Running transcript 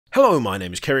Hello, my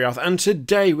name is Kiriath, and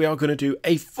today we are going to do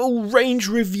a full range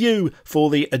review for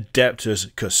the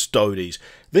Adeptus Custodes.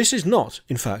 This is not,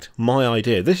 in fact, my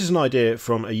idea. This is an idea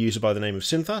from a user by the name of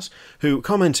Sinthas, who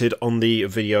commented on the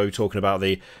video talking about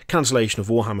the cancellation of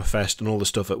Warhammer Fest and all the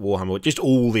stuff at Warhammer, just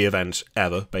all the events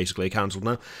ever, basically, cancelled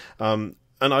now.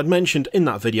 And I'd mentioned in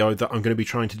that video that I'm going to be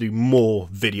trying to do more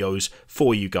videos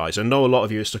for you guys. I know a lot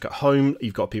of you are stuck at home.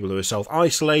 You've got people who are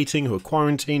self-isolating, who are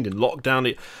quarantined in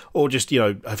lockdown, or just,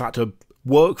 have had to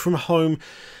work from home.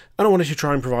 And I wanted to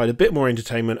try and provide a bit more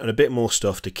entertainment and a bit more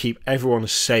stuff to keep everyone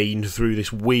sane through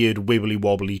this weird,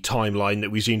 wibbly-wobbly timeline that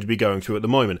we seem to be going through at the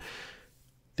moment.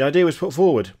 The idea was put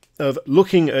forward of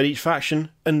looking at each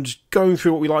faction and going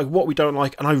through what we like, what we don't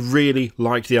like, and I really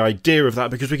liked the idea of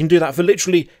that because we can do that for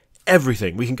literally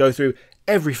everything. We can go through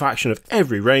every faction of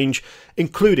every range,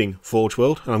 including Forge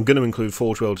World, and I'm going to include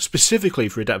Forge World specifically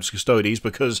for Adeptus Custodes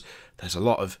because there's a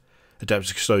lot of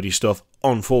Adeptus Custodes stuff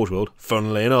on Forge World,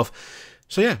 funnily enough.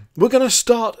 So yeah, we're going to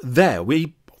start there.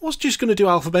 We was just going to do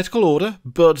alphabetical order,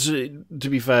 but to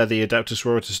be fair, the Adeptus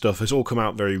Sororitas stuff has all come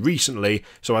out very recently,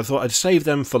 so I thought I'd save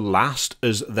them for last,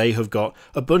 as they have got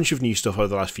a bunch of new stuff over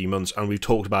the last few months, and we've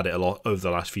talked about it a lot over the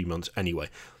last few months anyway.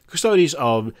 Custodes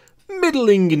are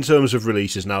middling in terms of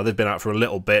releases now. They've been out for a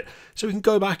little bit, so we can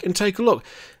go back and take a look.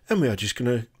 And we are just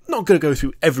not going to go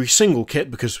through every single kit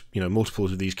because,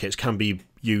 multiples of these kits can be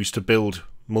used to build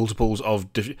multiples of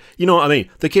you know what I mean?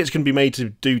 The kits can be made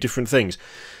to do different things.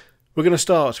 We're going to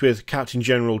start with Captain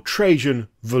General Trajan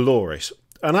Valoris.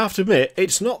 And I have to admit,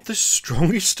 it's not the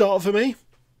strongest start for me.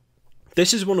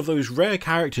 This is one of those rare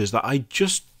characters that I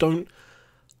just don't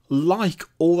like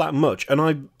all that much. And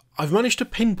I've managed to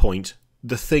pinpoint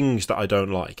the things that I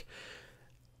don't like.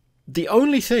 The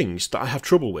only things that I have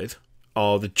trouble with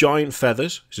are the giant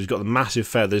feathers. So he's got the massive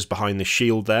feathers behind the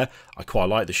shield there. I quite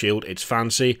like the shield. It's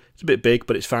fancy. It's a bit big,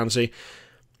 but it's fancy.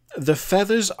 The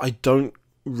feathers I don't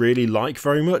really like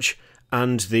very much.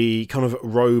 And the kind of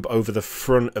robe over the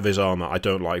front of his armour I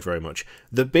don't like very much.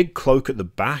 The big cloak at the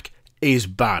back is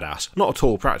badass. Not at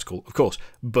all practical, of course,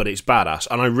 but it's badass.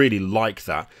 And I really like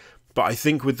that. But I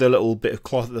think with the little bit of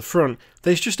cloth at the front,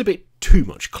 there's just a bit too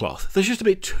much cloth. There's just a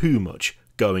bit too much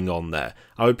going on there.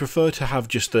 I would prefer to have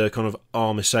just the kind of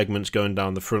armour segments going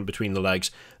down the front between the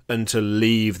legs and to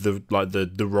leave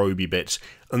the roby bits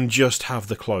and just have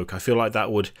the cloak. I feel like that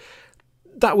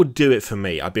would do it for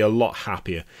me. I'd be a lot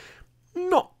happier.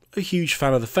 Not a huge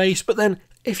fan of the face, but then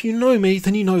if you know me,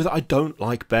 then you know that I don't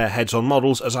like bare heads on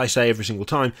models, as I say every single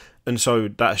time, and so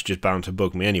that's just bound to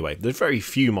bug me anyway. There's very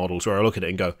few models where I look at it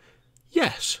and go,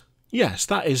 yes,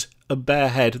 that is a bare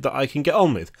head that I can get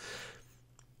on with.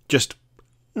 Just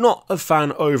not a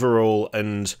fan overall,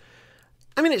 and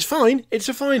I mean, it's fine. It's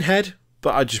a fine head,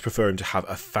 but I just prefer him to have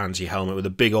a fancy helmet with a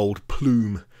big old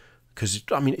plume. Because,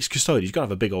 I mean, it's Custodes. He's got to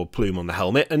have a big old plume on the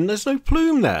helmet, and there's no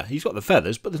plume there. He's got the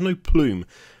feathers, but there's no plume.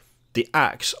 The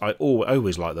axe, I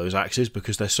always like those axes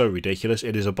because they're so ridiculous.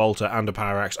 It is a bolter and a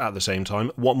power axe at the same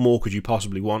time. What more could you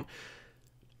possibly want?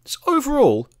 It's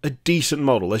overall a decent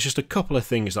model. There's just a couple of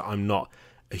things that I'm not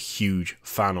a huge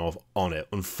fan of on it,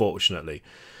 unfortunately.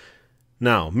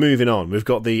 Now, moving on, we've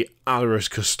got the Adeptus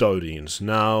Custodians.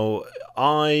 Now,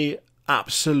 I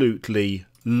absolutely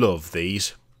love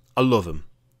these. I love them.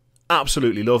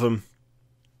 Absolutely love them.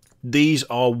 These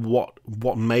are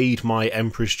what made my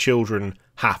Emperor's Children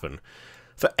happen.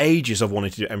 For ages I've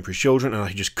wanted to do Emperor's Children and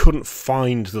I just couldn't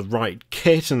find the right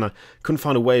kit and I couldn't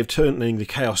find a way of turning the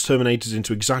Chaos Terminators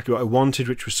into exactly what I wanted,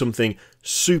 which was something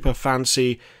super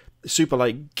fancy, super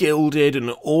like gilded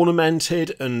and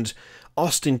ornamented and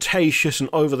ostentatious and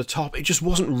over the top. It just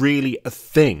wasn't really a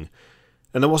thing.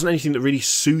 And there wasn't anything that really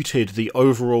suited the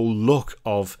overall look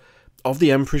of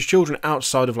the Emperor's Children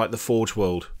outside of like the Forge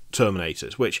World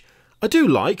Terminators, which I do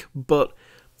like, but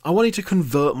I wanted to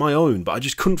convert my own, but I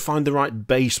just couldn't find the right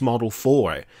base model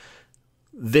for it.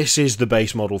 This is the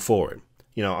base model for it.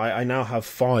 I now have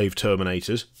 5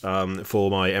 Terminators for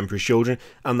my Emperor's Children,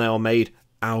 and they are made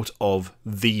out of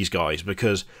these guys,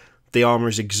 because the armour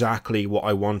is exactly what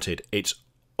I wanted. It's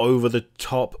over the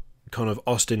top, kind of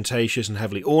ostentatious and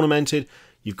heavily ornamented.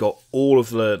 You've got all of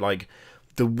the,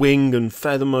 the wing and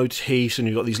feather motifs, and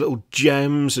you've got these little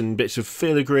gems and bits of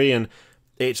filigree, and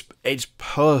it's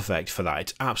perfect for that.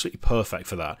 It's absolutely perfect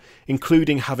for that,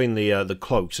 including having the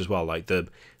cloaks as well.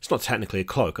 It's not technically a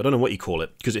cloak. I don't know what you call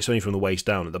it because it's only from the waist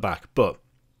down at the back. But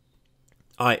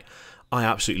I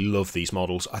absolutely love these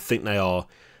models. I think they are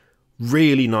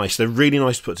really nice. They're really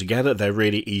nice to put together. They're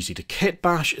really easy to kit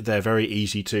bash. They're very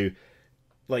easy to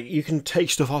you can take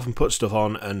stuff off and put stuff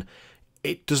on, and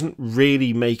it doesn't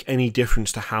really make any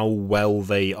difference to how well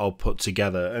they are put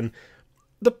together. And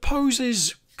the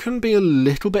poses can be a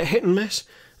little bit hit and miss.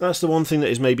 That's the one thing that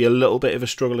is maybe a little bit of a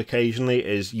struggle occasionally,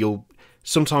 is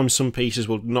sometimes some pieces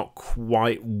will not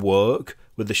quite work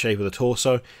with the shape of the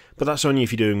torso, but that's only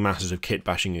if you're doing masses of kit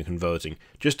bashing and converting.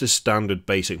 Just as standard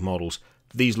basic models,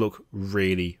 these look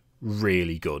really,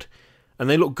 really good. And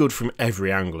they look good from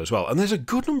every angle as well. And there's a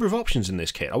good number of options in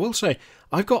this kit. I will say,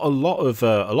 I've got a lot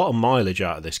of mileage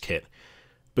out of this kit,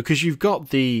 because you've got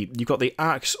the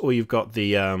axe, or you've got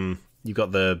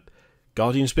the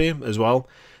Guardian Spear as well,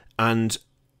 and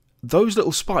those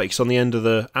little spikes on the end of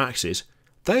the axes,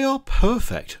 they are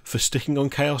perfect for sticking on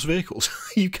Chaos vehicles.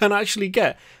 You can actually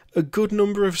get a good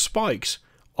number of spikes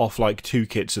off like 2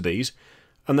 kits of these,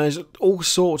 and there's all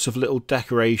sorts of little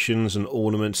decorations and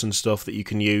ornaments and stuff that you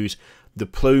can use. The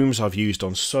plumes I've used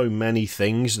on so many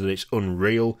things that it's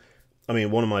unreal. I mean,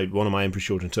 one of my Emperor's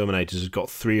Children Terminators has got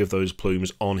 3 of those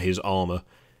plumes on his armour,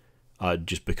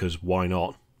 just because why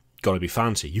not? Got to be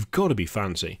fancy. You've got to be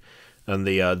fancy. And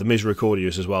the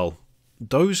Misericordias as well.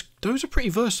 Those are pretty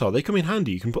versatile. They come in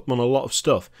handy. You can put them on a lot of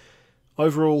stuff.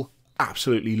 Overall,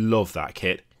 absolutely love that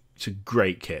kit. It's a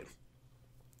great kit.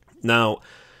 Now,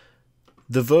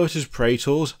 the Virtus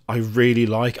Praetors I really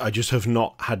like. I just have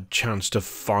not had chance to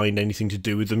find anything to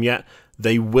do with them yet.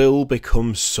 They will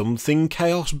become something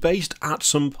Chaos-based at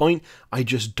some point. I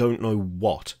just don't know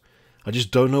what. I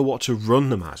just don't know what to run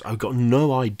them as. I've got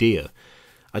no idea.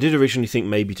 I did originally think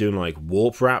maybe doing like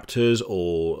Warp Raptors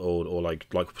or like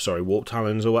Warp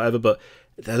Talons or whatever, but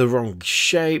they're the wrong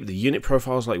shape. The unit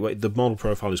profile's the model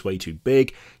profile is way too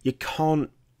big. You can't.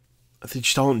 They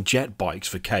just aren't jet bikes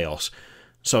for Chaos.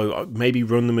 So maybe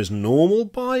run them as normal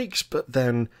bikes, but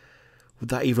then would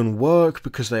that even work,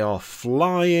 because they are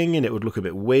flying and it would look a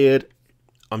bit weird?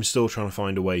 I'm still trying to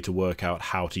find a way to work out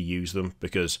how to use them,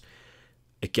 because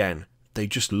again, they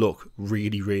just look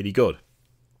really, really good.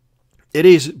 It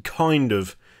is kind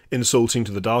of insulting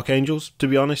to the Dark Angels, to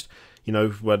be honest. You know,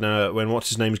 when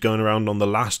what's-his-name's going around on the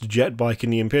last jet bike in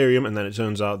the Imperium, and then it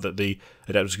turns out that the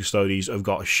Adeptus Custodes have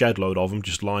got a shed load of them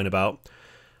just lying about.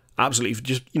 Absolutely,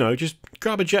 just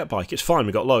grab a jet bike. It's fine,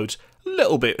 we got loads. A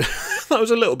little bit, that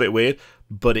was a little bit weird,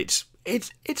 but it's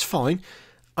fine.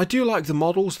 I do like the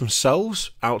models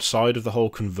themselves, outside of the whole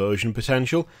conversion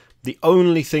potential. The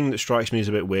only thing that strikes me as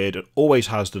a bit weird, and always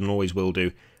has done and always will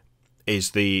do,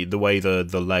 is the way the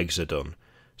legs are done.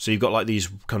 So you've got like these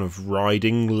kind of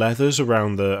riding leathers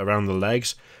around the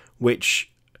legs,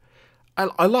 which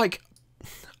I like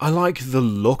the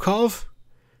look of.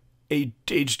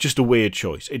 It's just a weird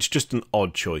choice. It's just an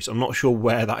odd choice. I'm not sure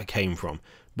where that came from,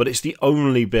 but it's the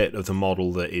only bit of the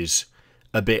model that is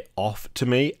a bit off to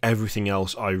me. Everything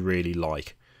else I really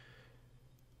like.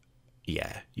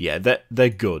 Yeah, they're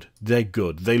good. They're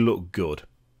good. They look good.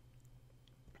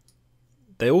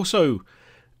 They also,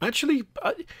 actually,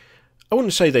 I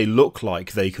wouldn't say they look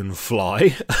like they can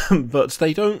fly, but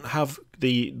they don't have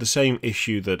the same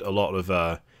issue that a lot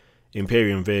of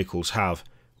Imperium vehicles have,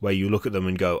 where you look at them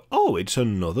and go, oh, it's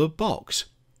another box.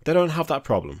 They don't have that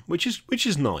problem, which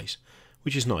is nice.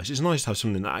 Which is nice. It's nice to have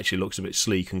something that actually looks a bit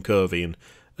sleek and curvy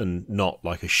and not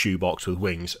like a shoebox with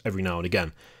wings every now and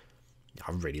again.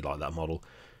 I really like that model.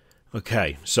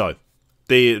 Okay, so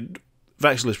the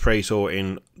Vexillus Praetor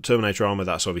in Terminator armour,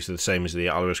 that's obviously the same as the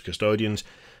Adeptus Custodians,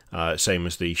 same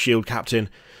as the Shield Captain.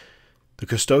 The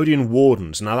Custodian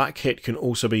Wardens, now that kit can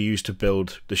also be used to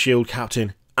build the Shield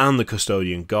Captain and the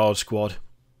Custodian Guard Squad.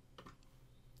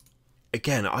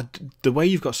 Again, the way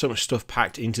you've got so much stuff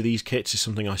packed into these kits is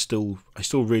something I still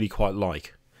really quite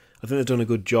like. I think they've done a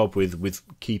good job with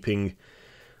keeping,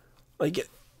 like,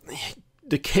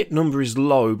 the kit number is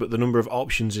low, but the number of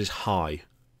options is high.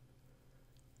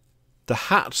 The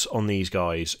hats on these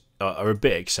guys are a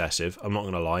bit excessive, I'm not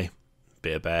going to lie.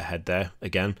 Bit of bare head there,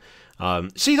 again.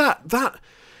 See, that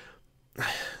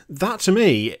to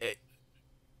me,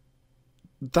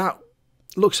 that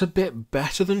looks a bit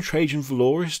better than Trajan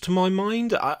Valoris to my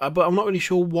mind, but I'm not really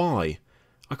sure why.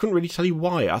 I couldn't really tell you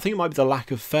why. I think it might be the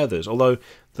lack of feathers, although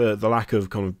the lack of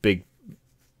kind of big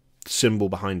symbol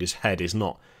behind his head is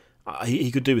not... he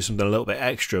could do with something a little bit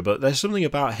extra, but there's something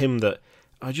about him that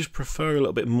I just prefer a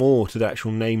little bit more to the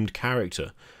actual named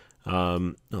character.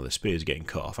 Oh, the spear's getting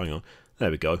cut off. Hang on.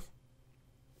 There we go.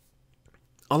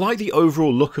 I like the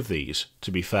overall look of these,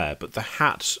 to be fair, but the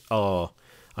hats are...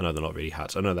 I know they're not really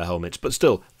hats. I know they're helmets, but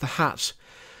still, the hats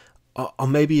are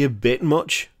maybe a bit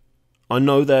much. I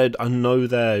know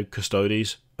they're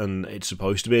Custodes, and it's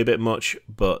supposed to be a bit much,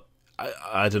 but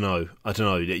I don't know.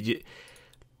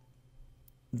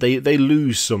 They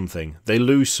lose something. They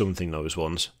lose something, those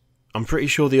ones. I'm pretty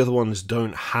sure the other ones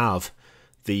don't have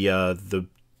the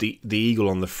eagle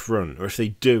on the front, or if they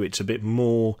do, it's a bit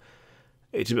more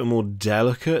It's a bit more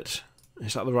delicate.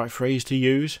 Is that the right phrase to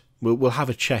use? We'll have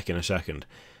a check in a second.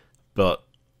 But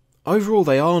overall,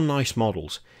 they are nice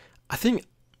models. I think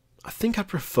I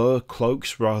prefer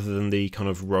cloaks rather than the kind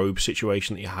of robe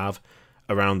situation that you have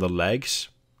around the legs.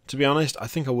 To be honest, I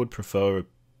think I would prefer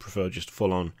just a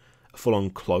full on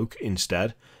cloak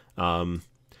instead. For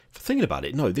thinking about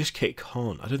it, no, this kit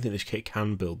can't. I don't think this kit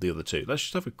can build the other two. Let's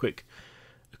just have a quick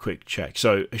check.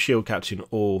 So a shield captain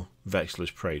or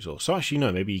Vexillus Praetor. So actually,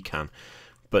 no, maybe you can.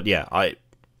 But yeah, I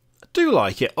do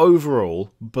like it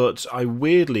overall, but I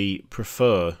weirdly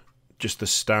prefer just the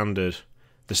standard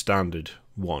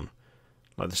one,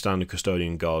 like the standard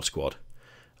Custodian Guard Squad.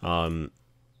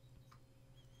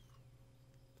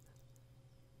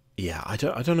 Yeah, I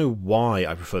don't know why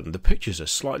I prefer them. The pictures are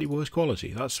slightly worse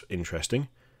quality. That's interesting.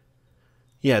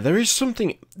 Yeah, there is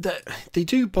something that they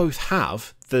do both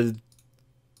have the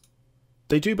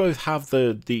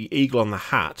eagle on the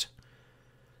hat,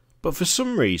 but for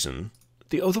some reason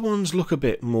the other ones look a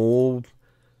bit more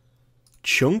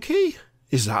chunky.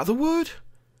 Is that the word?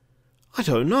 I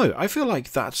don't know. I feel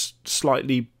like that's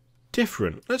slightly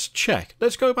different. Let's check.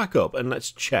 Let's go back up and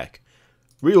let's check.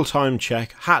 Real-time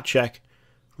check. Hat check.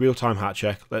 Real-time hat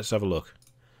check. Let's have a look.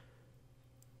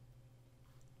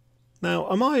 Now,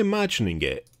 am I imagining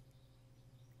it?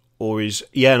 Or is...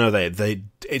 Yeah, no,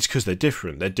 it's because they're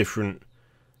different. They're different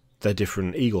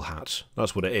eagle hats.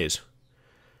 That's what it is.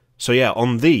 So yeah,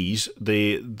 on these,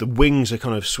 the wings are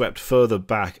kind of swept further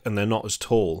back and they're not as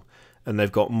tall. And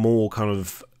they've got more kind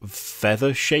of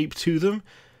feather shape to them.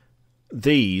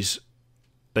 These,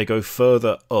 they go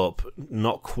further up,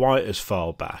 not quite as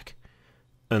far back.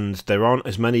 And there aren't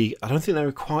as many... I don't think there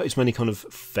are quite as many kind of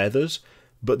feathers,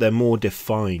 but they're more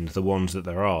defined, the ones that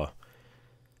there are.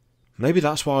 Maybe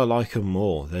that's why I like them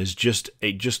more. It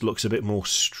just looks a bit more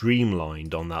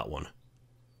streamlined on that one.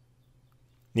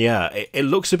 Yeah, it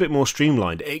looks a bit more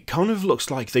streamlined. It kind of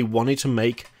looks like they wanted to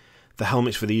make the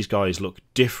helmets for these guys look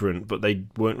different, but they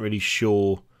weren't really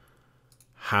sure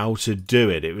how to do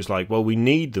it. It was like, well, we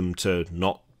need them to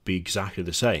not be exactly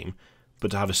the same,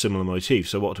 but to have a similar motif.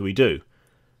 So what do?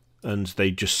 And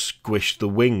they just squished the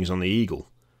wings on the eagle.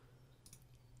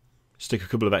 Stick a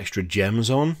couple of extra gems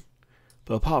on.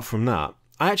 But apart from that,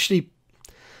 I actually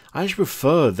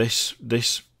prefer this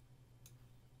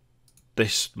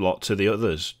lot to the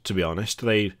others, to be honest.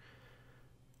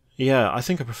 Yeah, I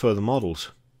think I prefer the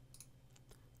models.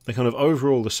 They're kind of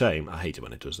overall the same. I hate it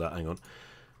when it does that, hang on.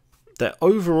 They're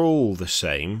overall the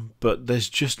same, but there's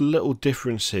just little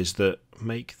differences that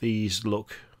make these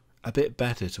look a bit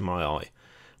better to my eye.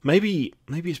 Maybe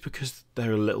it's because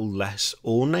they're a little less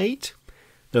ornate.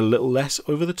 They're a little less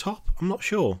over the top. I'm not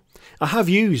sure. I have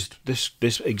used this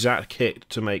exact kit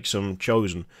to make some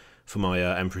Chosen for my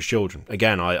Emperor's Children.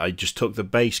 Again, I just took the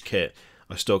base kit.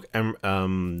 I stuck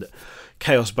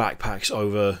Chaos backpacks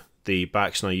over the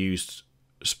backs, and I used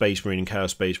Space Marine and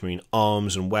Chaos Space Marine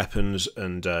arms and weapons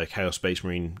and Chaos Space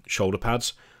Marine shoulder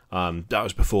pads. That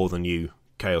was before the new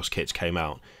Chaos kits came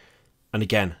out. And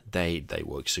again, they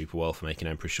work super well for making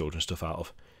Emperor's Children stuff out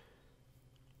of.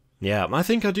 Yeah, I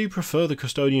think I do prefer the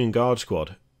Custodian Guard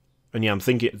Squad. And yeah,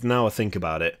 now I think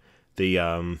about it,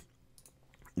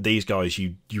 these guys,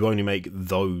 you only make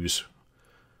those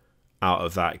out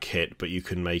of that kit, but you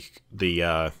can make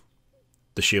the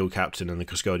Shield Captain and the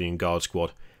Custodian Guard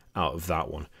Squad out of that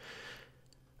one.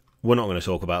 We're not going to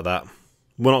talk about that.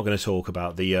 We're not going to talk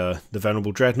about the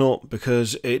Venerable Dreadnought,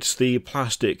 because it's the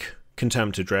plastic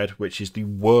Contemptor Dread, which is the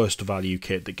worst value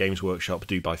kit that Games Workshop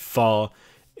do by far.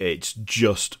 It's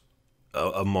just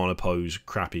a monopose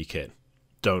crappy kit.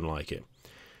 Don't like it.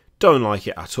 Don't like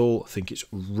it at all. I think it's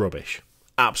rubbish.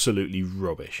 Absolutely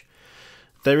rubbish.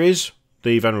 There is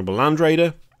the Venerable Land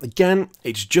Raider. Again,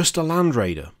 it's just a Land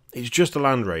Raider. It's just a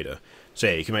Land Raider. So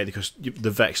yeah, you can make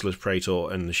the Vexillus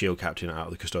Praetor and the Shield Captain out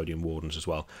of the Custodian Wardens as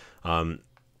well.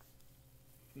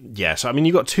 Yeah, so I mean,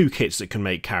 you've got two kits that can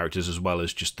make characters as well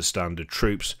as just the standard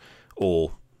troops,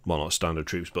 or, well, not standard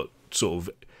troops, but sort of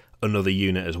another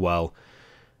unit as well.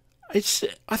 I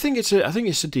think it's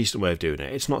a decent way of doing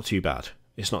it. It's not too bad.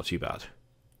 It's not too bad.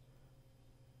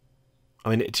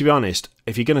 I mean, to be honest,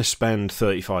 if you're going to spend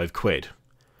 35 quid,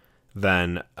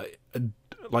 then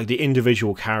like the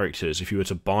individual characters, if you were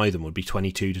to buy them, would be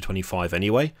 22 to 25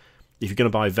 anyway. If you're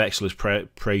going to buy Vexillus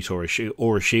Praetor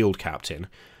or a Shield Captain,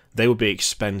 they would be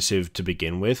expensive to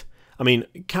begin with. I mean,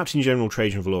 Captain General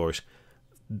Trajan Valoris,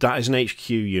 that is an HQ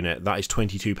unit. That is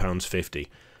 £22.50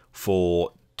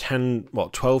 for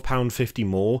 £12.50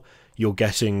 more. You're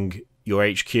getting your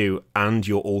HQ, and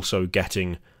you're also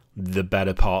getting the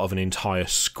better part of an entire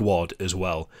squad as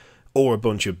well, or a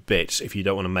bunch of bits if you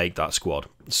don't want to make that squad.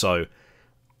 So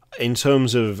in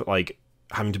terms of like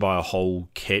having to buy a whole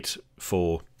kit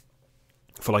for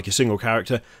like a single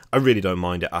character, I really don't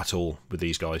mind it at all with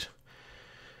these guys.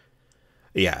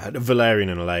 Yeah, Valerian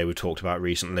and Alea we talked about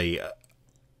recently.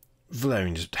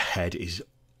 Valerian's head is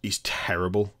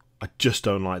terrible. I just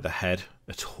don't like the head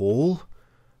at all.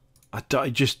 I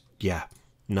just, yeah,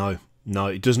 no,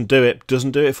 it doesn't do it.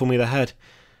 Doesn't do it for me, the head.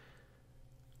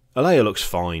 Alea looks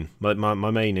fine. My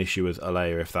main issue with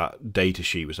Alea, if that data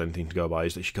sheet was anything to go by,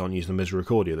 is that she can't use the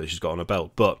Misericordia that she's got on her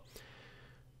belt. But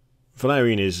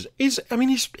Valerian is I mean,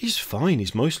 he's fine.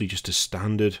 He's mostly just a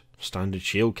standard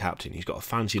shield captain. He's got a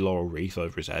fancy laurel wreath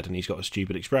over his head, and he's got a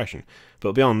stupid expression.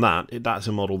 But beyond that, that's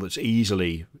a model that's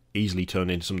easily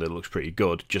turned into something that looks pretty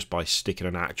good just by sticking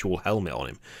an actual helmet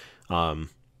on him.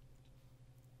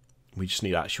 We just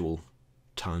need actual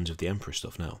Talons of the Emperor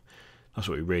stuff now. That's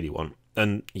what we really want.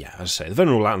 And yeah, as I say, the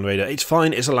Venerable Land Raider, it's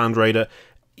fine. It's a Land Raider.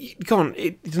 You can't.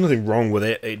 There's nothing wrong with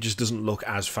it. It just doesn't look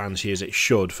as fancy as it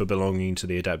should for belonging to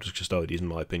the Adeptus Custodes, in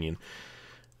my opinion.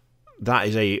 That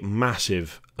is a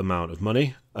massive amount of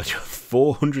money.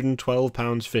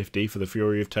 £412.50 for the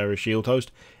Fury of Terror Shield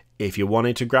Host. If you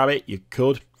wanted to grab it, you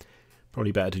could.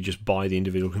 Probably better to just buy the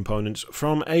individual components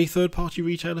from a third-party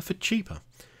retailer for cheaper.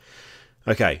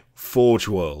 Okay, Forge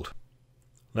World.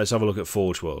 Let's have a look at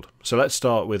Forge World. So let's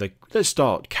start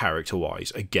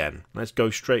character-wise again. Let's go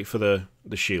straight for the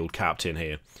shield captain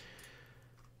here.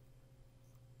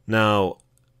 Now,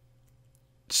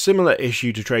 similar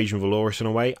issue to Trajan Valoris in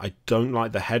a way. I don't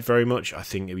like the head very much. I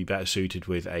think it'd be better suited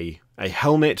with a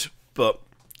helmet, but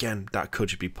again, that could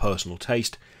just be personal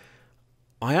taste.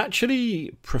 I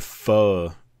actually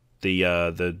prefer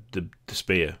the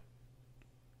spear.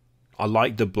 I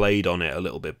like the blade on it a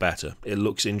little bit better. It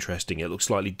looks interesting. It looks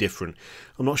slightly different.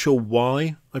 I'm not sure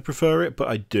why I prefer it, but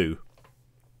I do.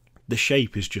 The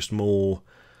shape is just more...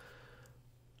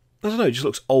 I don't know, it just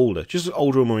looks older. Just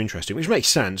older and more interesting, which makes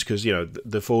sense because, you know,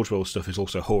 the Forge World stuff is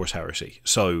also Horus Heresy.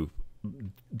 So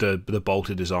the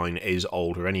bolter design is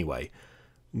older anyway.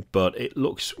 But it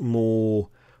looks more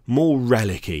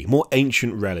relic-y, more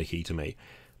ancient relic-y to me.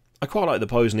 I quite like the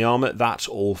pose and the armour, that's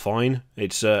all fine.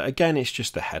 It's again, it's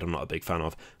just the head I'm not a big fan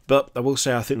of. But I will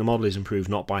say I think the model is improved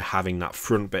not by having that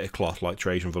front bit of cloth like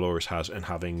Trajan Valoris has and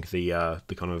having the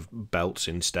kind of belts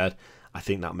instead. I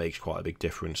think that makes quite a big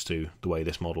difference to the way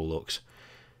this model looks.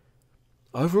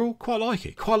 Overall, quite like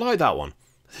it. Quite like that one.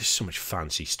 There's so much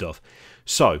fancy stuff.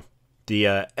 So, the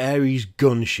Ares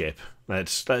gunship.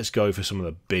 Let's go for some of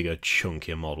the bigger,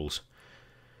 chunkier models.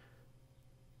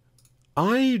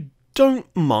 I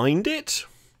don't mind it.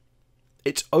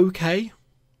 It's okay.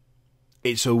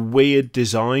 It's a weird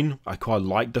design. I quite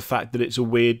like the fact that it's a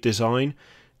weird design.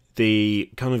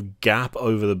 The kind of gap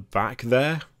over the back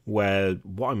there, where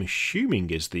what I'm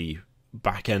assuming is the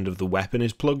back end of the weapon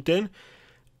is plugged in,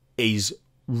 is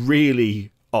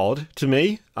really odd to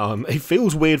me. It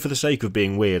feels weird for the sake of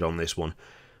being weird on this one.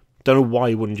 Don't know why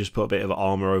you wouldn't just put a bit of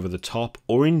armour over the top,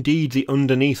 or indeed the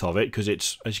underneath of it, because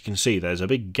it's, as you can see, there's a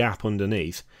big gap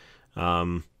underneath.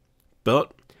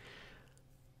 But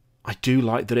I do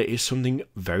like that it is something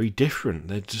very different.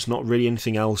 There's just not really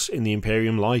anything else in the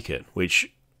Imperium like it,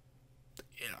 which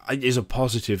is a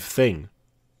positive thing,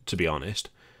 to be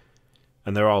honest.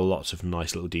 And there are lots of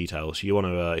nice little details. You want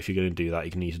to, if you're going to do that,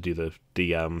 you need to do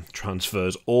the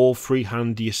transfers or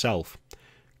freehand yourself.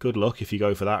 Good luck if you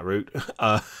go for that route.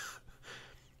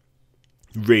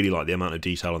 Really like the amount of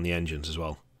detail on the engines as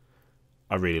well.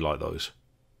 I really like those.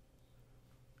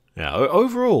 Yeah,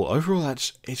 overall,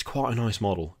 it's quite a nice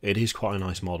model. It is quite a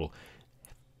nice model.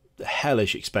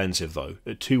 Hellish expensive though,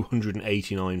 at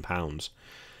 £289.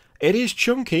 It is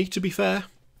chunky, to be fair.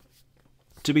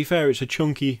 To be fair, it's a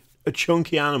chunky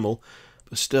animal,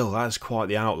 but still, that's quite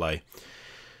the outlay.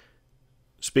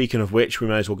 Speaking of which, we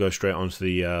may as well go straight onto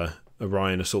the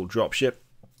Orion assault dropship.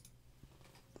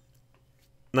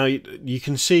 Now, you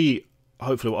can see,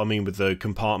 hopefully, what I mean with the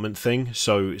compartment thing.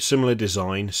 So, similar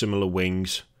design, similar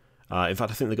wings. In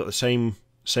fact, I think they've got the same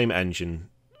engine.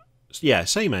 Yeah,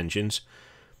 same engines.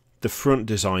 The front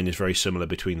design is very similar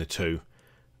between the two,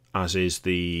 as is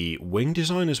the wing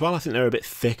design as well. I think they're a bit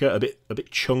thicker, a bit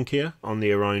chunkier on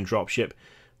the Orion dropship,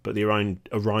 but the Orion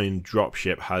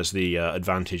dropship has the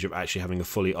advantage of actually having a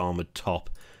fully armoured top,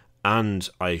 and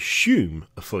I assume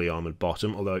a fully armoured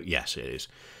bottom, although, yes, it is.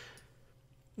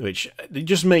 Which it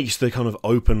just makes the kind of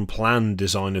open plan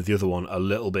design of the other one a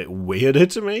little bit weirder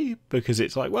to me, because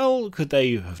it's like, well, could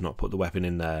they have not put the weapon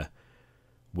in there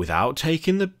without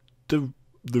taking the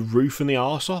roof and the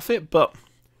arse off it? But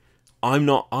I'm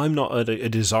not a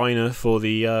designer for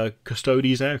the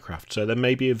Custodes aircraft, so there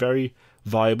may be a very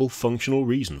viable, functional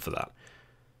reason for that.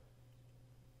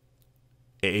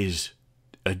 It is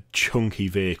a chunky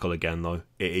vehicle again, though.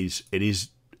 It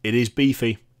is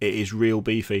beefy. It is real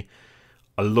beefy.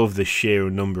 I love the sheer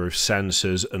number of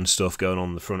sensors and stuff going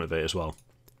on the front of it as well.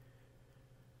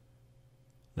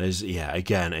 There's, yeah,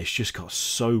 again, it's just got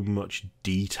so much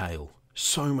detail.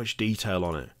 So much detail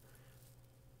on it.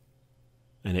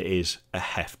 And it is a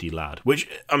hefty lad. Which,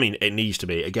 I mean, it needs to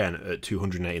be. Again, at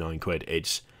 289 quid,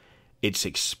 it's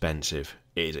expensive.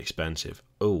 It is expensive.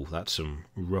 Oh, that's some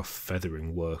rough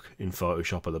feathering work in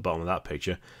Photoshop at the bottom of that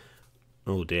picture.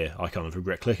 Oh dear, I kind of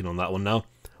regret clicking on that one now.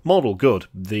 Model, good.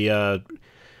 The,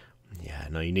 yeah,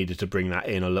 no, you needed to bring that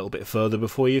in a little bit further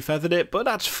before you feathered it, but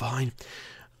that's fine.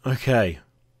 Okay.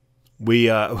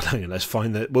 Let's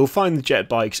find that. We'll find the jet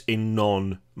bikes in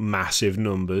non-massive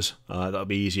numbers. That'll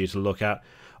be easier to look at.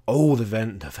 Oh, the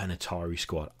Venatari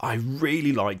squad. I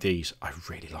really like these. I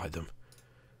really like them.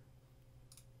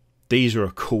 These are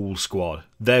a cool squad.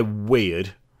 They're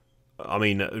weird. I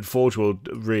mean, Forge World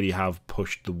really have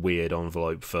pushed the weird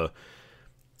envelope for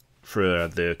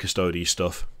the Custodes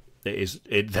stuff.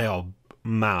 They are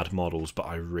mad models, but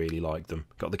I really like them.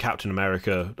 Got the Captain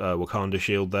America Wakanda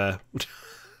shield there.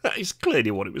 That is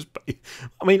clearly what it was.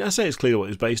 I mean, I say it's clearly what it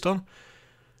was based on.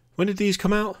 When did these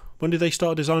come out? When did they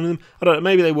start designing them? I don't know.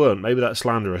 Maybe they weren't. Maybe that's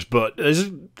slanderous. But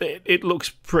it looks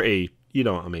pretty. You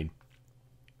know what I mean.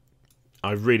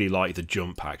 I really like the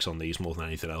jump packs on these more than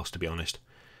anything else, to be honest.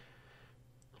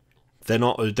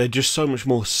 They're just so much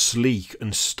more sleek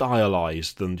and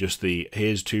stylized than just the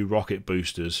here's 2 rocket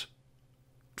boosters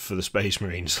for the Space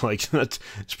Marines. Like, that's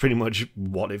pretty much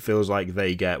what it feels like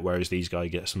they get, whereas these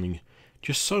guys get something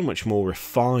just so much more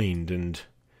refined and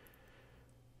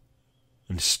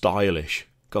stylish.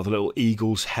 Got the little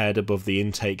eagle's head above the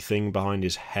intake thing behind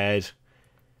his head.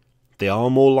 They are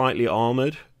more lightly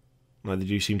armoured. Like, they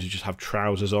do seem to just have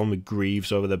trousers on with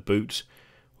greaves over their boots.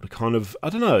 What a kind of, I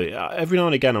don't know, every now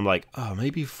and again I'm like, oh,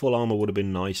 maybe full armour would have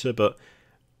been nicer, but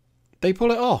they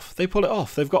pull it off. They pull it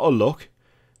off. They've got a look.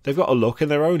 They've got a look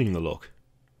and they're owning the look.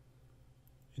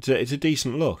 It's a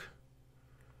decent look.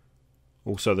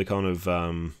 Also, the kind of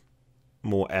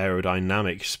more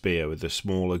aerodynamic spear with the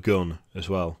smaller gun as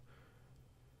well.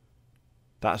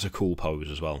 That's a cool pose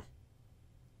as well.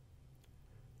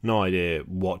 No idea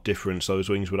what difference those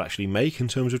wings would actually make in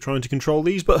terms of trying to control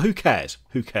these, but who cares?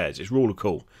 Who cares? It's all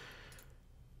cool.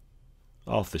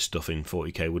 Half this stuff in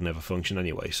 40k would never function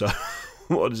anyway, so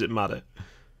what does it matter?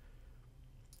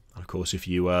 And of course, if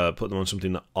you put them on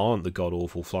something that aren't the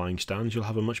god-awful flying stands, you'll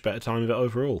have a much better time of it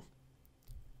overall.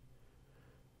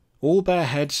 All bare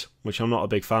heads, which I'm not a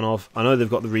big fan of. I know they've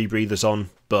got the rebreathers on,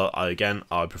 but again,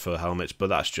 I prefer helmets, but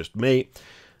that's just me.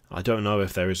 I don't know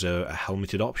if there is a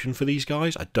helmeted option for these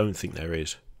guys. I don't think there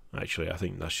is. Actually, I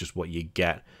think that's just what you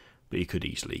get. But you could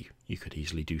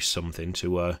easily do something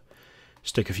to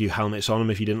stick a few helmets on them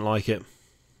if you didn't like it.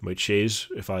 Which is,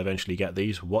 if I eventually get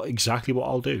these, exactly what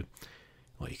I'll do.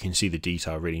 Well, you can see the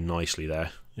detail really nicely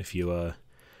there. If you,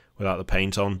 without the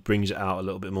paint on, brings it out a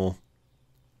little bit more.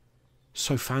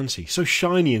 So fancy, so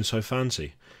shiny and so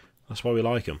fancy. That's why we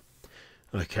like them.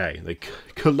 Okay, the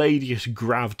Caladius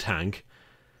Grav tank.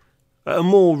 At a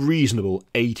more reasonable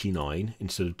 89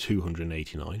 instead of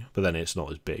 289, but then it's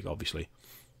not as big, obviously.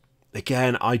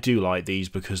 Again, I do like these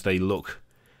because they look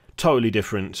totally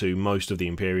different to most of the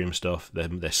Imperium stuff.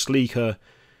 They're sleeker.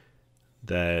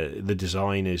 The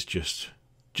design is just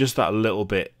that little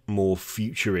bit more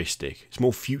futuristic. It's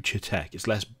more future tech. It's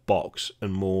less box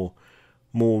and more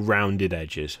rounded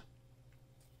edges.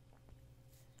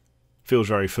 Feels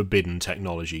very forbidden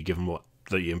technology given what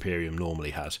the Imperium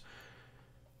normally has.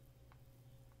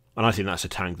 And I think that's a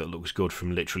tank that looks good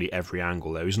from literally every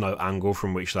angle. There is no angle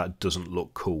from which that doesn't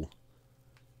look cool.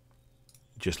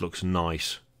 It just looks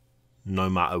nice, no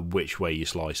matter which way you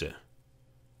slice it.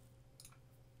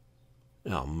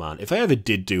 Oh man, if I ever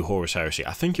did do Horus Heresy,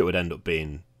 I think it would end up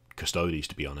being Custodes,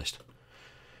 to be honest.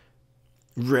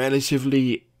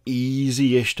 Relatively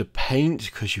easy-ish to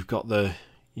paint, because you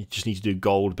just need to do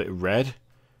gold, bit of red.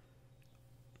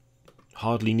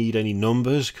 Hardly need any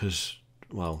numbers, because,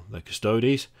 well, they're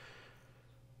Custodes.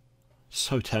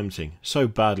 So tempting. So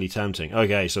badly tempting.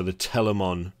 Okay, so the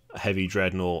Telemon Heavy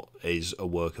Dreadnought is a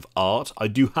work of art. I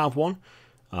do have one.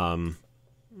 A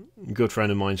good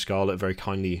friend of mine, Scarlett, very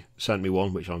kindly sent me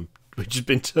one, which has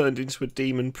been turned into a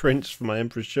demon prince for my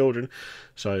Emperor's Children.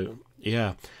 So,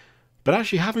 yeah. But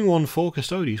actually having one for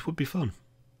Custodes would be fun.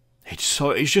 It's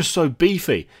just so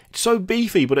beefy. It's so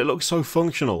beefy, but it looks so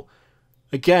functional.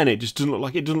 Again, it just doesn't look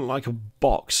like a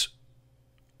box.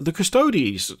 The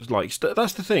Custodes,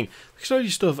 that's the thing. The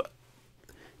Custodes stuff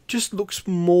just looks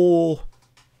more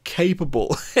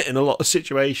capable in a lot of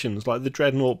situations, like the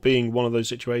Dreadnought being one of those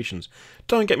situations.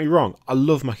 Don't get me wrong, I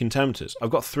love my Contemptors.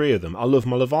 I've got 3 of them. I love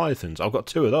my Leviathans. I've got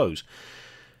 2 of those.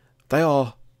 They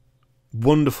are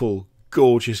wonderful,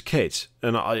 gorgeous kits,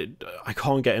 and I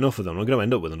can't get enough of them. I'm going to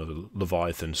end up with another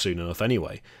Leviathan soon enough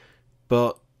anyway.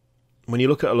 But when you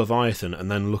look at a Leviathan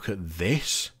and then look at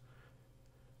this,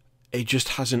 it just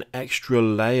has an extra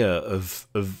layer of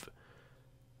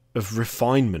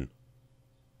refinement,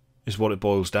 is what it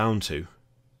boils down to.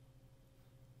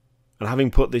 And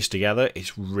having put this together,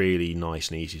 it's really nice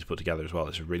and easy to put together as well.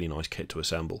 It's a really nice kit to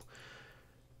assemble,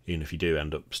 even if you do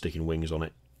end up sticking wings on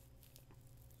it.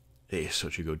 It is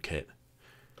such a good kit.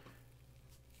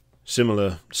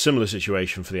 Similar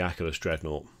situation for the Achilles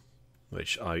Dreadnought,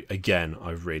 which I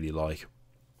really like.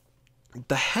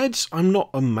 The heads I'm not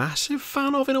a massive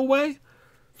fan of in a way.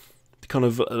 The kind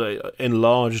of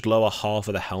enlarged lower half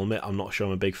of the helmet I'm not sure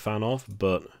I'm a big fan of,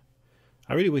 but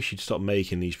I really wish you'd stop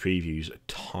making these previews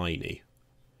tiny.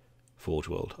 Forge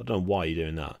World. I don't know why you're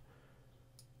doing that.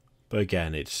 But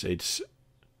again, it's just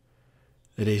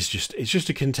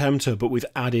a Contemptor, but with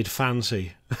added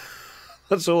fancy.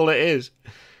 That's all it is.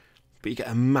 But you get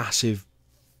a massive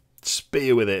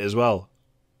spear with it as well,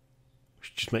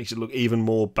 which just makes it look even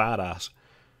more badass.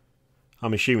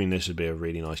 I'm assuming this would be a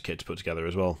really nice kit to put together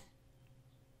as well.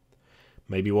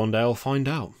 Maybe one day I'll find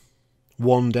out.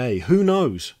 One day. Who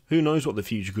knows? Who knows what the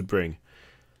future could bring?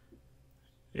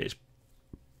 It's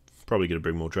probably going to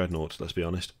bring more Dreadnoughts, let's be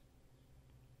honest.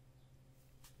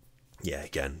 Yeah,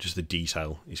 again, just the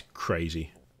detail is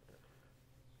crazy.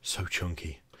 So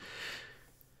chunky.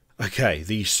 Okay,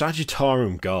 the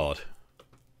Sagittarium Guard.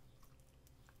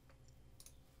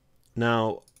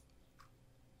 Now,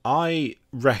 I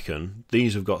reckon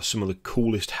these have got some of the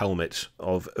coolest helmets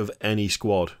of any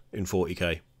squad in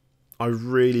 40k. I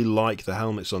really like the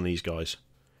helmets on these guys.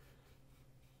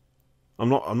 I'm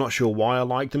not sure why I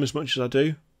like them as much as I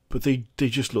do, but they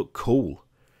just look cool.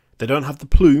 They don't have the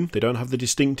plume, they don't have the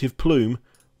distinctive plume,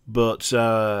 but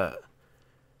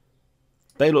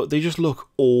they just look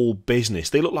all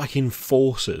business. They look like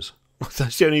enforcers.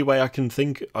 That's the only way I can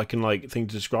think to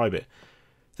describe it.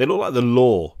 They look like the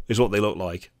law, is what they look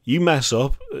like. You mess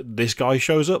up, this guy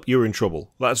shows up, you're in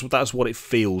trouble. That's what it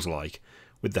feels like,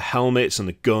 with the helmets and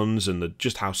the guns and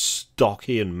just how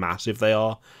stocky and massive they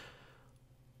are.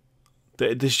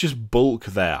 There's just bulk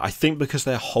there. I think because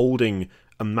they're holding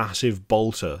a massive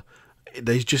bolter,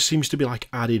 there just seems to be like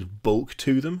added bulk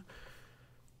to them.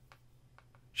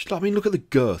 I mean, look at the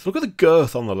girth. Look at the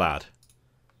girth on the lad.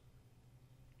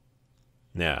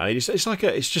 Yeah,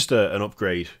 it's just an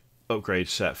upgrade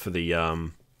set for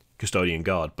the Custodian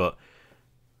Guard, but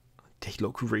they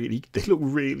look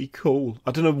really cool.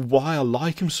 I don't know why I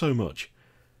like them so much.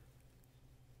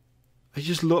 They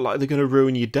just look like they're going to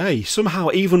ruin your day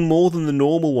somehow, even more than the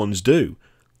normal ones do.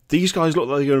 These guys look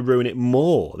like they're going to ruin it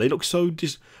more. They look so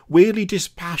weirdly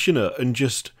dispassionate and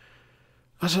just.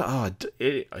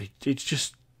 It's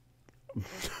just.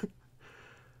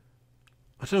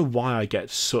 I don't know why I get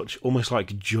such almost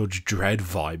like Judge Dredd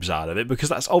vibes out of it, because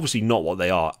that's obviously not what they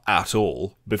are at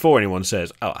all. Before anyone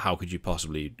says, "Oh, how could you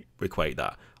possibly equate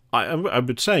that?" I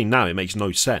would say now it makes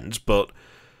no sense, but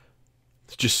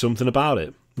it's just something about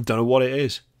it. Don't know what it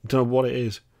is. It's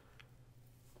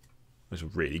a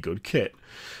really good kit.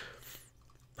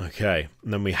 Okay,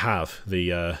 and then we have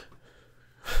the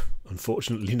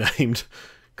unfortunately named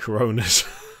Coronas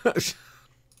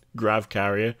Grav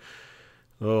Carrier.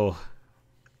 Oh,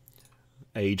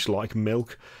 aged like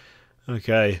milk.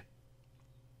 Okay.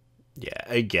 Yeah,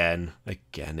 again,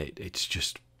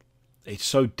 it's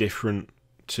so different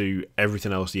to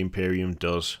everything else the Imperium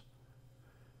does.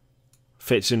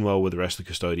 Fits in well with the rest of the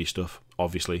Custodes stuff,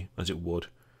 obviously, as it would.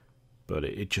 But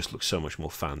it just looks so much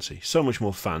more fancy. So much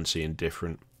more fancy and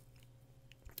different.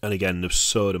 And again, an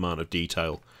absurd amount of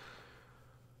detail.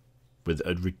 With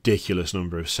a ridiculous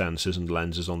number of sensors and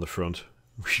lenses on the front.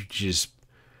 Which is,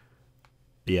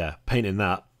 yeah, painting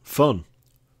that. Fun.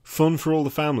 Fun for all the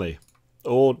family.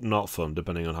 Or not fun,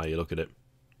 depending on how you look at it.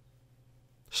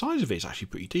 The size of it is actually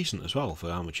pretty decent as well for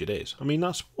how much it is. I mean,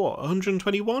 that's, what,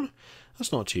 121?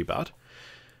 That's not too bad.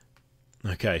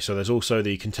 Okay, so there's also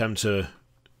the Contemptor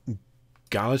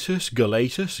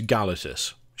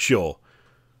Galatus. Sure.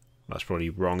 That's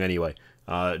probably wrong anyway.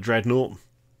 Dreadnought.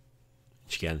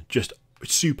 Which again, just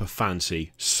super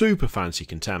fancy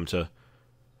Contemptor.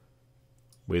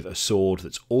 With a sword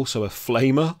that's also a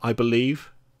flamer, I believe.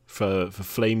 For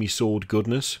flamey sword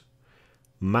goodness.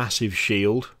 Massive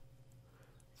shield.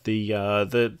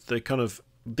 The kind of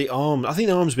the arm. I think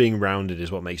the arms being rounded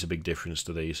is what makes a big difference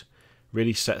to these.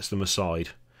 Really sets them aside.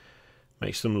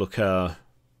 Makes them look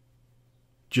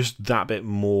just that bit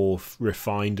more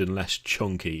refined and less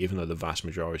chunky, even though the vast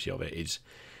majority of it is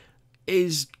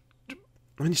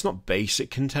I mean, it's not basic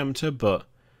Contemptor, but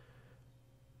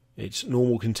it's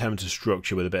normal Contemptor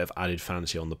structure with a bit of added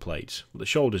fancy on the plates. But the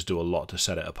shoulders do a lot to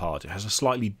set it apart. It has a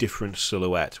slightly different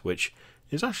silhouette, which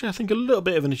is actually, I think, a little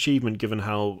bit of an achievement given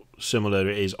how similar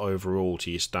it is overall to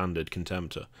your standard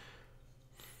Contemptor.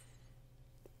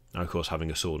 Now, of course, having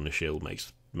a sword and a shield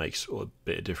makes a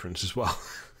bit of difference as well.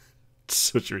 It's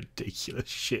such a ridiculous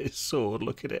shit sword,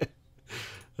 look at it.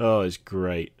 Oh, it's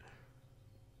great.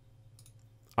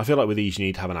 I feel like with these you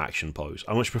need to have an action pose.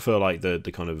 I much prefer like the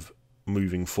kind of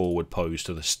moving forward pose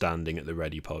to the standing at the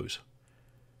ready pose.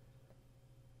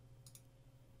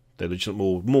 They're just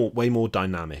way more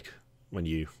dynamic when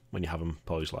you have them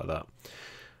posed like that.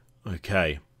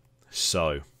 Okay,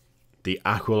 so the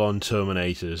Aquilon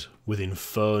Terminators with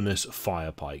Infernus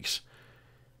fire pikes.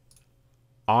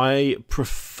 I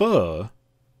prefer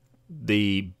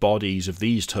the bodies of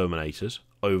these Terminators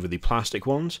over the plastic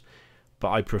ones, but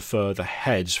I prefer the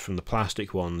heads from the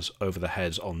plastic ones over the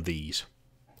heads on these.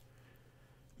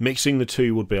 Mixing the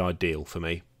two would be ideal for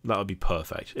me. That would be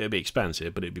perfect. It would be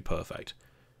expensive, but it would be perfect.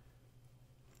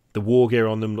 The war gear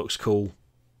on them looks cool.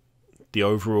 The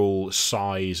overall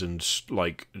size and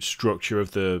like structure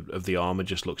of the armor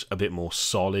just looks a bit more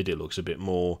solid. It looks a bit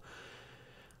more,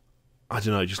 I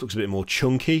don't know, it just looks a bit more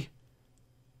chunky.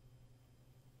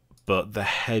 But the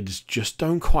heads just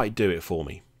don't quite do it for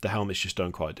me. The helmets just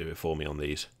don't quite do it for me on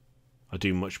these. I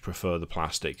do much prefer the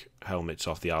plastic helmets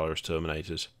off the Alaris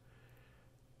Terminators.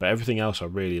 But everything else I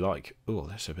really like. Oh,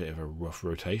 that's a bit of a rough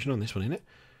rotation on this one, isn't it?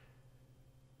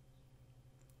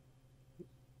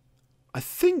 I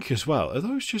think as well, are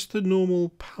those just the normal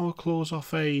power claws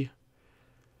off like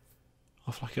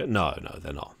a... No,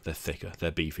 they're not. They're thicker.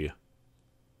 They're beefier.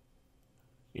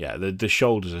 Yeah, the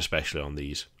shoulders especially on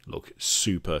these look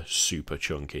super, super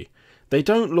chunky. They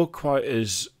don't look quite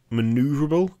as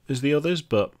maneuverable as the others,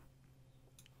 but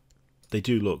they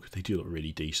do look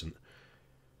really decent.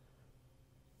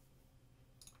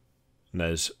 And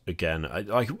there's, again,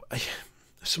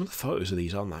 some of the photos of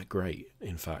these aren't that great,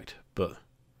 in fact, but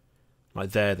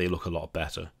like there they look a lot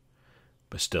better.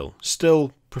 But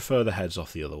still prefer the heads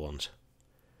off the other ones.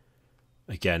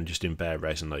 Again, just in bare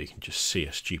resin though, you can just see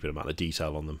a stupid amount of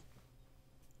detail on them.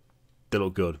 They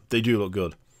look good. They do look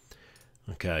good.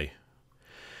 Okay.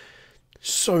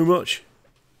 So much.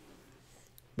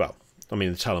 Well, I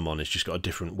mean, the Telemon has just got a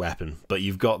different weapon, but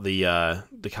you've got the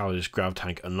Calidus Grav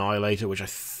Tank Annihilator, which I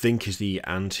think is the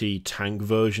anti-tank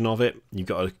version of it. You've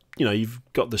got you've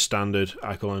got the standard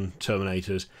Aquilon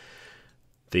Terminators.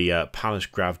 The Pallas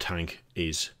Grav Tank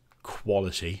is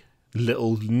quality.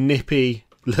 Little nippy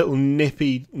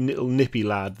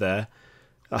lad there.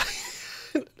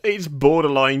 It's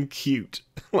borderline cute.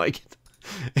 Like,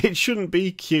 it shouldn't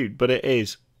be cute, but it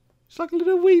is. It's like a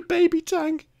little wee baby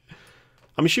tank.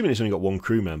 I'm assuming it's only got one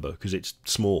crew member because it's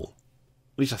small.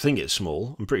 At least I think it's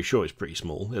small. I'm pretty sure it's pretty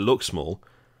small. It looks small.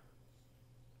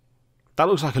 That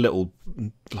looks like a little,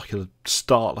 like a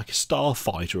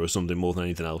starfighter or something more than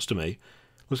anything else to me.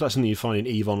 Looks like something you find in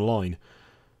EVE Online.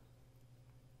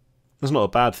 That's not a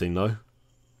bad thing though.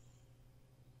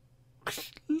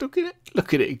 Look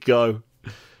at it go.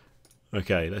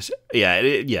 Okay,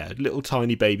 little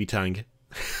tiny baby tank.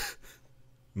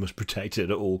 Must protect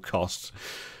it at all costs.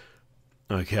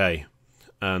 Okay,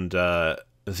 and the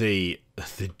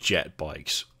jet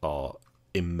bikes are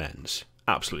immense,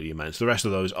 absolutely immense. The rest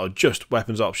of those are just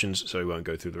weapons options, so we won't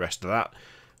go through the rest of that.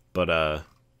 But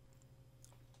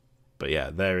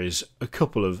yeah, there is a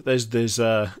couple of there's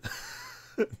the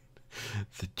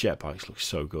jet bikes look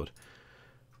so good.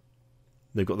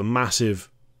 They've got the massive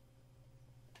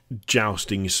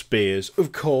jousting spears,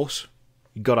 of course.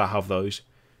 You gotta have those.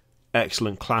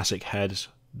 Excellent classic heads.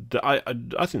 I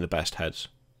think the best heads,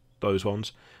 those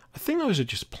ones. I think those are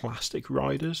just plastic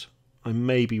riders. I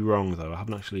may be wrong though. I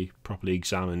haven't actually properly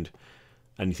examined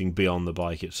anything beyond the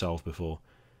bike itself before.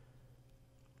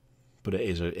 But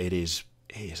it is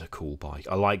a cool bike.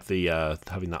 I like the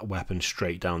having that weapon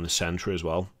straight down the centre as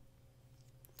well.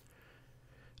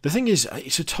 The thing is,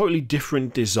 it's a totally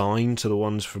different design to the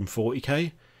ones from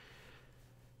 40k.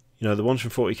 You know, the ones from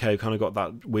 40k kind of got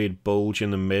that weird bulge in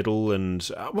the middle, and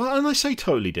well, and I say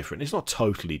totally different. It's not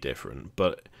totally different,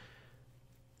 but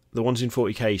the ones in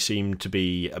 40k seem to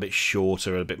be a bit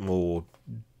shorter, a bit more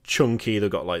chunky. They've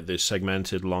got like the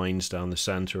segmented lines down the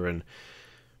centre, and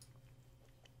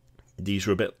these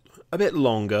are a bit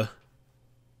longer.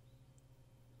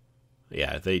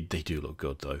 Yeah, they do look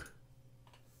good though.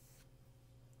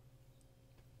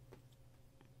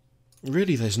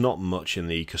 Really, there's not much in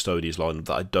the Custodes line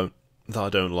that I don't that I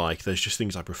don't like. There's just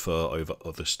things I prefer over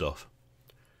other stuff.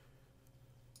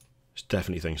 There's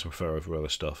definitely things I prefer over other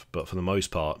stuff, but for the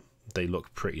most part, they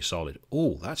look pretty solid.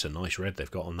 Oh, that's a nice red they've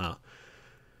got on that.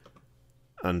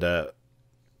 And the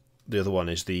other one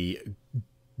is the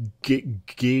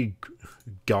Gear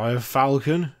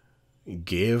Falcon,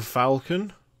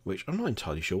 which I'm not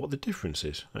entirely sure what the difference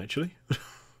is, actually.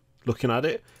 Looking at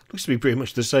it, looks to be pretty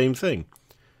much the same thing.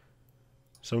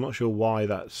 So I'm not sure why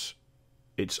that's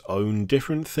its own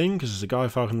different thing, because there's a Gear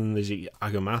Falcon and there's the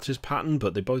Agamatis pattern,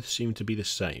 but they both seem to be the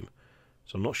same.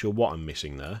 So I'm not sure what I'm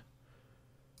missing there.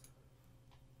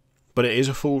 But it is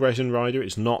a full resin rider.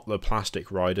 It's not the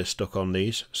plastic rider stuck on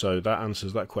these. So that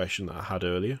answers that question that I had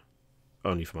earlier.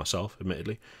 Only for myself,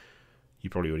 admittedly. You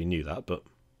probably already knew that, but...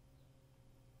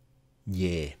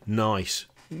 yeah, nice.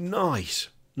 Nice.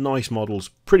 Nice models,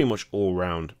 pretty much all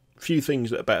round. Few things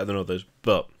that are better than others,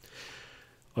 but...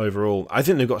 overall, I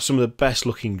think they've got some of the best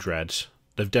looking dreads.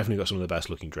 They've definitely got some of the best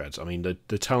looking dreads. I mean, the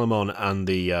Telamon and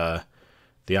the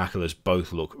Achelas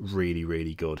both look really,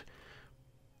 really good.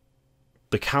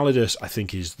 The Calidus, I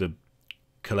think, is the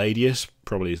Caladius,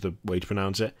 probably is the way to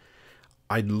pronounce it.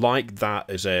 I like that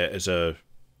as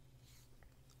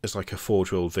like a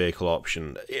forge-wheeled vehicle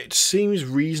option. It seems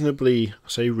reasonably, I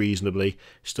say reasonably,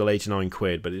 still 89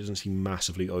 quid, but it doesn't seem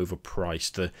massively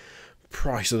overpriced. The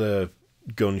price of the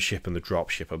gunship and the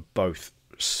dropship are both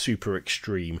super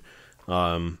extreme.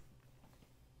 The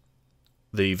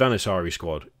Vanetari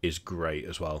squad is great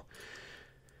as well.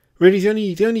 Really,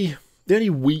 the only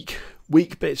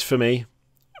weak bits for me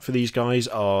for these guys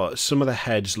are some of the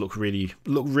heads look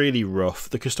really rough.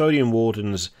 The Custodian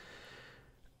Wardens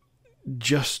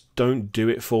just don't do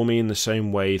it for me in the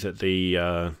same way that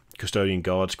the Custodian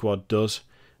Guard squad does.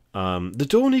 The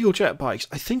Dawn Eagle jet bikes,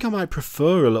 I think I might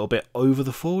prefer a little bit over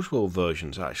the Forge World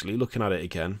versions, actually, looking at it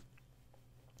again.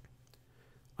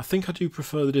 I think I do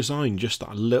prefer the design just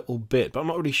a little bit, but I'm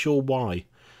not really sure why.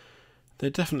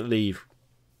 They're definitely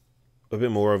a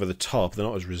bit more over the top. They're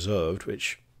not as reserved,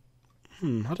 which,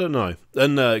 I don't know.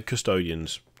 And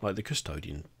Custodians, like the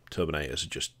Custodian Terminators, are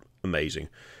just amazing.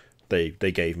 They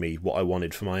gave me what I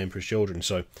wanted for my Emperor's Children,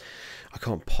 so I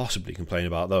can't possibly complain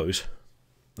about those.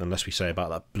 Unless we say about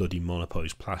that bloody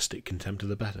monopose plastic, contempt of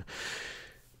the better.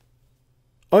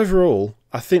 Overall,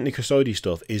 I think the Custodes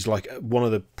stuff is like one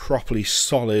of the properly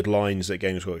solid lines that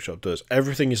Games Workshop does.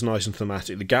 Everything is nice and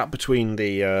thematic. The gap between the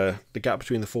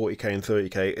 40k and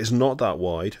 30k is not that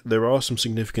wide. There are some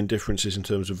significant differences in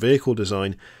terms of vehicle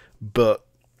design, but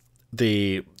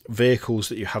the vehicles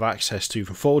that you have access to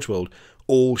from Forge World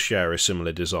all share a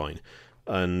similar design.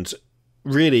 And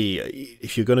really,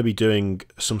 if you're going to be doing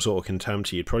some sort of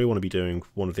contempt, you'd probably want to be doing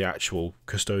one of the actual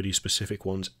Custodes specific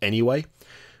ones anyway.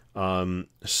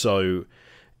 So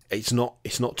it's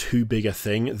not too big a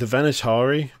thing. The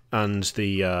Venatari and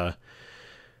the like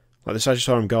the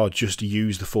Sagittarium Guard just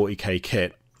use the 40k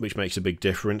kit, which makes a big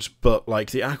difference. But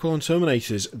like the Aquilon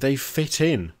Terminators, they fit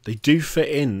in. They do fit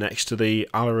in next to the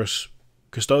Alarus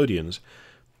Custodians,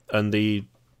 and the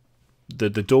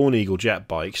Dawn Eagle jet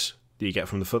bikes that you get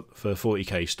from the for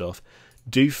 40k stuff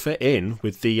do fit in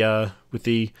with the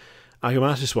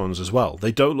Agamatis ones as well.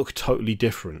 They don't look totally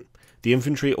different. The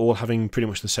infantry all having pretty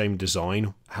much the same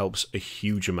design helps a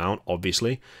huge amount,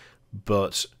 obviously,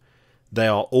 but they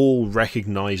are all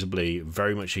recognisably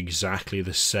very much exactly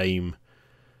the same,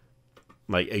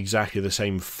 like exactly the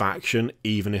same faction,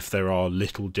 even if there are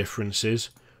little differences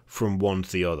from one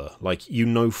to the other. Like you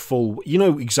know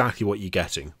exactly what you're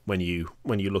getting when you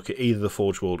look at either the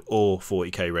Forge World or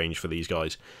 40k range for these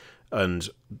guys, and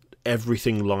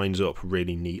everything lines up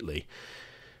really neatly.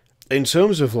 In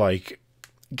terms of like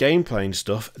gameplay and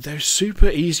stuff, they're super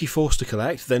easy force to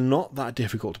collect. They're not that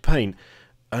difficult to paint,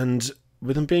 and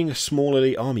with them being a small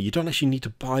elite army, you don't actually need to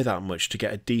buy that much to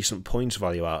get a decent points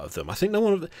value out of them. I think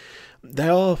they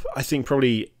are I think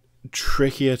probably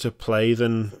trickier to play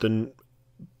than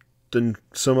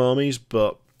some armies,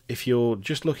 but if you're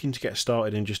just looking to get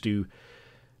started and just do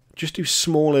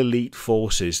small elite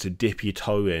forces to dip your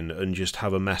toe in and just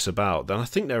have a mess about, then I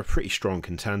think they're a pretty strong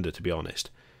contender, to be honest.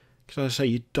 Because as I say,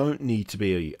 you don't need to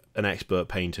be an expert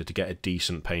painter to get a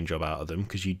decent paint job out of them,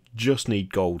 because you just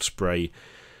need gold spray,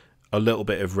 a little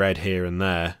bit of red here and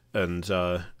there, and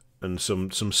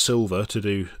some silver to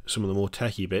do some of the more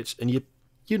techie bits, and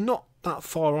you're not that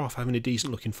far off having a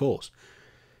decent looking force.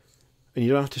 And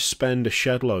you don't have to spend a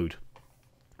shed load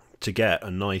to get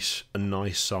a nice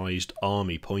sized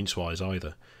army points wise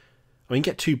either. I mean,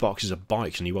 get 2 boxes of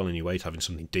bikes and you're well on your way to having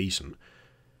something decent.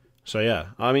 So yeah,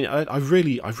 I mean, I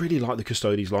really like the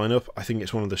Custodes lineup. I think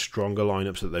it's one of the stronger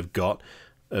lineups that they've got.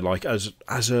 Like as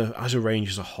a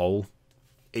range as a whole,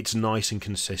 it's nice and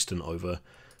consistent over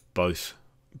both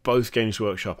Games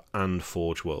Workshop and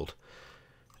Forge World.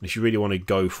 And if you really want to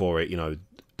go for it, you know,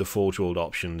 the Forge World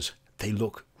options, they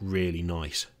look really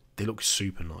nice. They look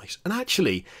super nice. And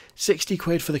actually, 60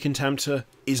 quid for the Contemptor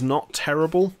is not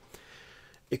terrible.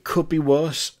 It could be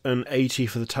worse, and 80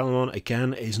 for the Talon,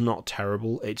 again, is not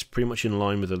terrible. It's pretty much in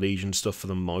line with the Legion stuff for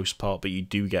the most part, but you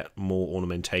do get more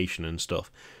ornamentation and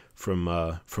stuff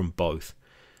from both.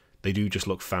 They do just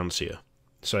look fancier.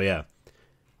 So yeah,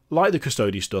 like the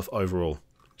Custodes stuff overall.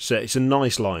 So it's a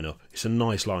nice lineup. It's a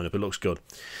nice lineup. It looks good.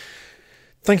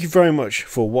 Thank you very much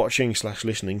for watching /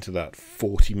 listening to that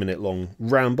 40-minute long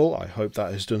ramble. I hope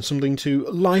that has done something to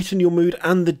lighten your mood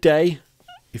and the day.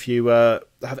 If you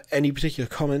have any particular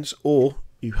comments or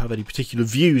you have any particular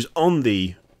views on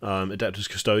the Adeptus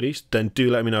Custodes, then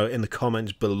do let me know in the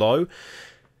comments below.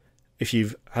 If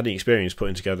you've had any experience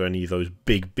putting together any of those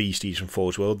big beasties from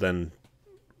Forge World, then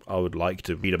I would like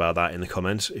to read about that in the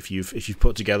comments. If you've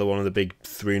put together one of the big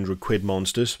 300 quid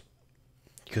monsters,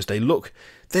 because they look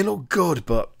good,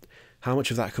 but how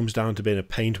much of that comes down to being a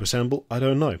pain to assemble, I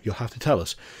don't know. You'll have to tell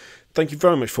us. Thank you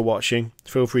very much for watching.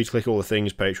 Feel free to click all the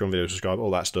things, Patreon, video, subscribe,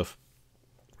 all that stuff.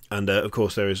 And of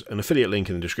course there is an affiliate link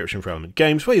in the description for Element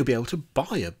Games where you'll be able to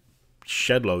buy a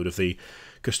shed load of the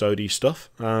Custodes stuff.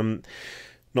 Not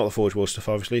the Forge World stuff,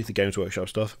 obviously, the Games Workshop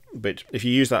stuff. But if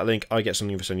you use that link, I get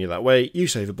something for sending you that way. You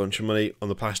save a bunch of money on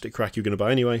the plastic crack you're going to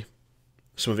buy anyway.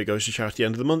 Some of it goes to charity at the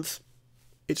end of the month.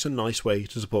 It's a nice way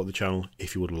to support the channel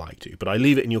if you would like to. But I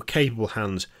leave it in your capable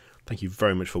hands. Thank you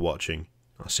very much for watching.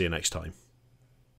 I'll see you next time.